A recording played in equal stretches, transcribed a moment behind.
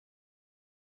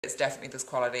definitely this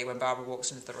quality. When Barbara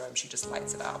walks into the room, she just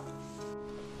lights it up.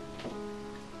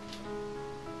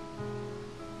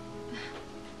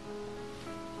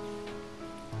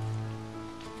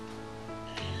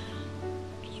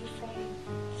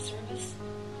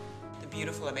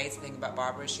 Beautiful, amazing thing about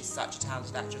Barbara is she's such a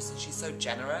talented actress, and she's so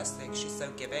generous, like she's so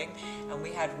giving, and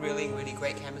we had really, really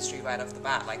great chemistry right off the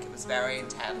bat. Like, it was very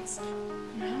intense.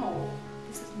 No,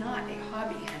 this is not a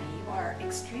hobby, honey. You are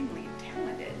extremely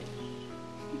talented.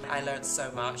 I learned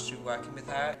so much through working with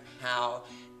her, how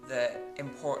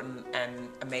important and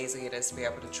amazing it is to be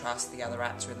able to trust the other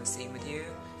actor in the scene with you,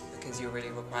 because you're really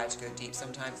required to go deep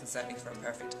sometimes, and certainly for a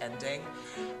perfect ending.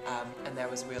 And there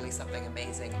was really something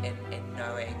amazing in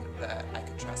knowing that I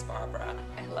could trust Barbara.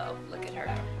 Hello, look at her.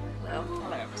 Hello.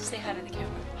 Hello. Say hi to the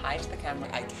camera. Hi to the camera.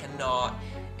 I cannot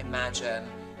imagine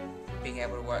being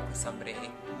able to work with somebody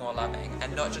more loving,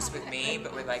 and not just with me,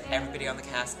 but with like everybody on the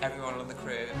cast, everyone on the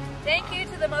crew. Thank you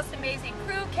to the most amazing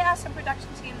crew, cast, and production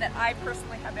team that I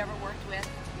personally have ever worked with.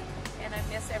 And I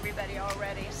miss everybody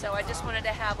already, so I just wanted to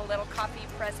have a little coffee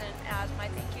present as my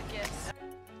thank you gifts.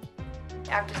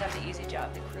 Actors have the easy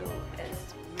job. The crew has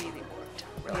really worked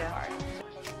really hard.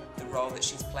 The role that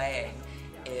she's playing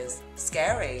is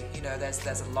scary. You know, there's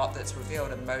a lot that's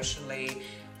revealed emotionally,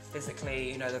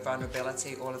 physically, you know, the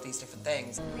vulnerability, all of these different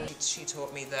things. She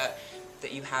taught me that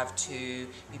you have to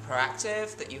be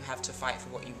proactive, that you have to fight for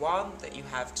what you want, that you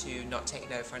have to not take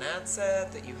no for an answer,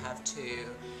 that you have to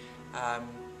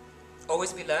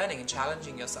always be learning and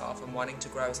challenging yourself and wanting to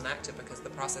grow as an actor, because the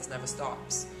process never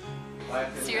stops.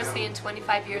 Seriously, in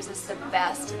 25 years, it's the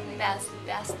best thing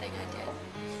I did.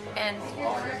 And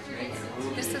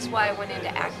this is why I went into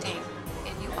acting.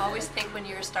 And you always think when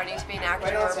you're starting to be an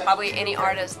actor, or probably any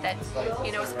artist, that,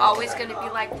 you know, it's always going to be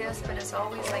like this, but it's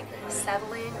always like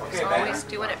settling, or it's always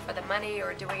doing it for the money,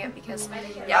 or doing it because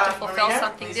you have to fulfill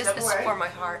something. This is for my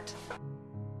heart.